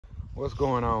What's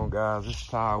going on, guys? This is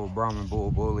Ty with Brahman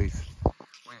Bull Bullies.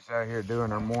 We're just out here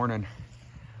doing our morning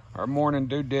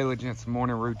due diligence,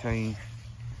 morning routine.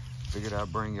 Figured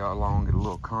I'd bring y'all along, get a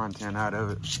little content out of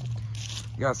it.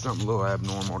 Got something a little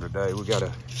abnormal today. We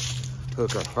gotta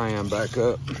hook our fan back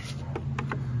up.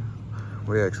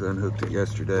 We actually unhooked it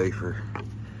yesterday for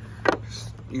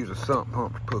use a sump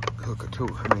pump to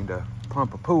to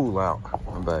pump a pool out.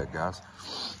 I'm back, guys.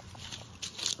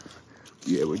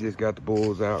 Yeah, we just got the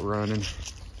bulls out running.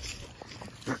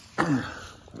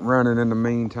 Running in the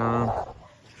meantime.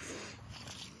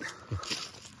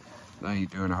 I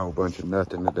ain't doing a whole bunch of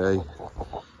nothing today.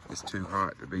 It's too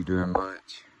hot to be doing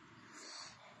much.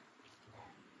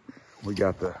 We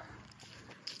got the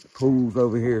pools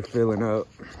over here filling up.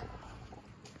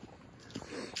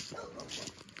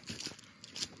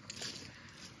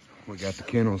 We got the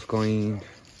kennels cleaned.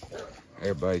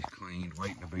 Everybody's cleaned,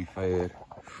 waiting to be fed.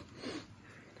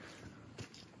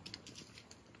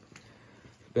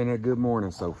 Been a good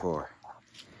morning so far.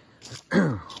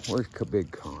 Where's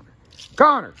big Connor?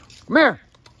 Connor, come here.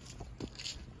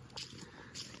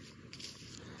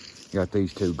 Got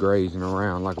these two grazing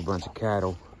around like a bunch of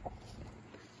cattle,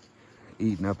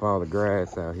 eating up all the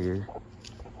grass out here.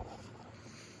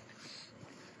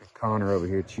 Connor over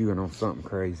here chewing on something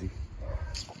crazy.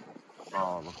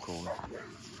 Oh, of course.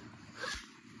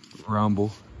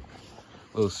 Rumble,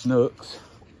 little snooks.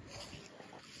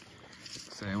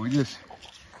 So we just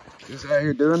out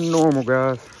here doing the normal,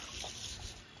 guys.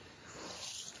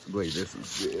 I believe this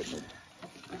is good.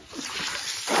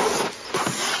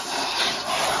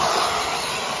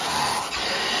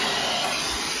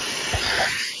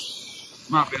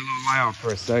 Might be a little loud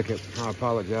for a second. I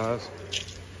apologize.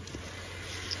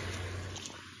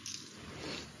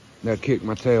 That kicked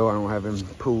my tail. I don't have any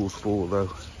pools full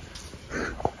though.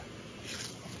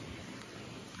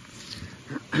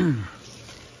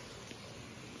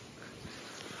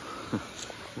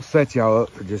 We'll set y'all up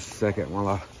for just a second while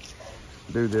I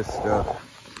do this stuff.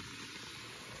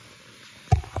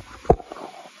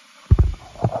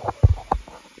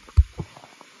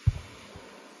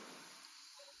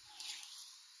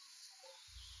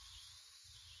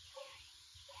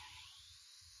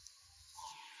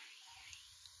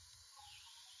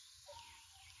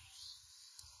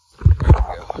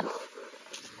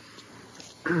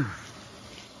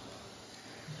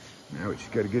 Now we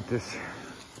just got to get this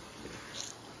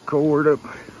cord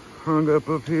hung up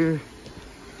here.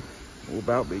 We'll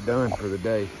about be done for the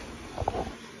day.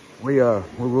 We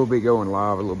will be going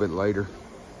live a little bit later.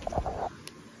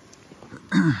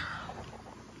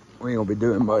 We ain't gonna be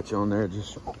doing much on there,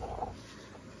 just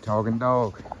talking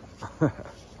dog.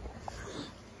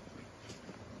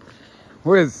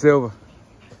 Where's Silva?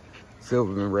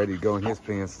 Silva been ready to go in his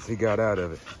pen since he got out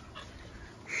of it.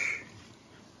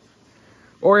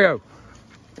 Oreo,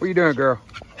 what you doing, girl?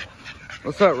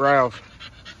 What's up, Ralph?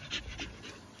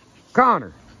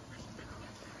 Connor.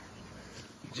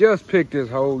 Just picked this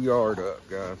whole yard up,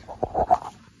 guys.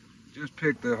 Just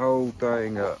picked the whole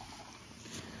thing up.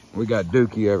 We got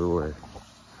dookie everywhere.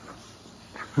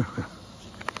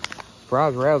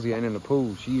 Surprised Rousey ain't in the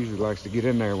pool. She usually likes to get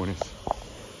in there when it's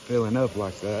filling up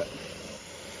like that.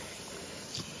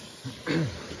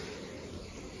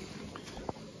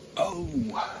 Oh.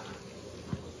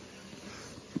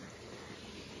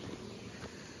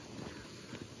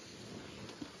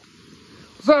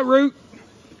 What's up, Root?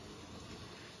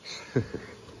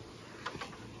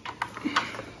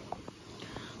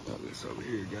 Got this over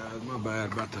here, guys. My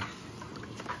bad about the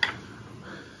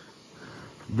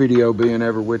video being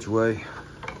every which way.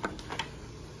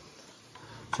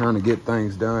 Trying to get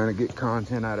things done and get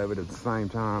content out of it at the same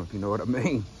time, if you know what I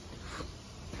mean.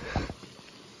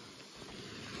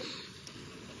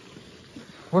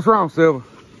 What's wrong, Silva?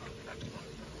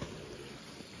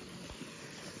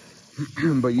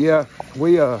 But yeah,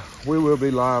 we will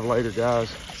be live later,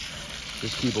 guys.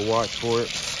 Just keep a watch for it.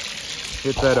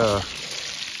 Hit the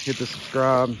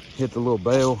subscribe, hit the little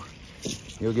bell.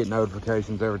 You'll get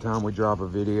notifications every time we drop a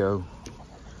video,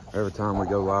 every time we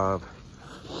go live.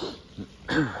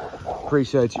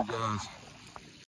 Appreciate you guys.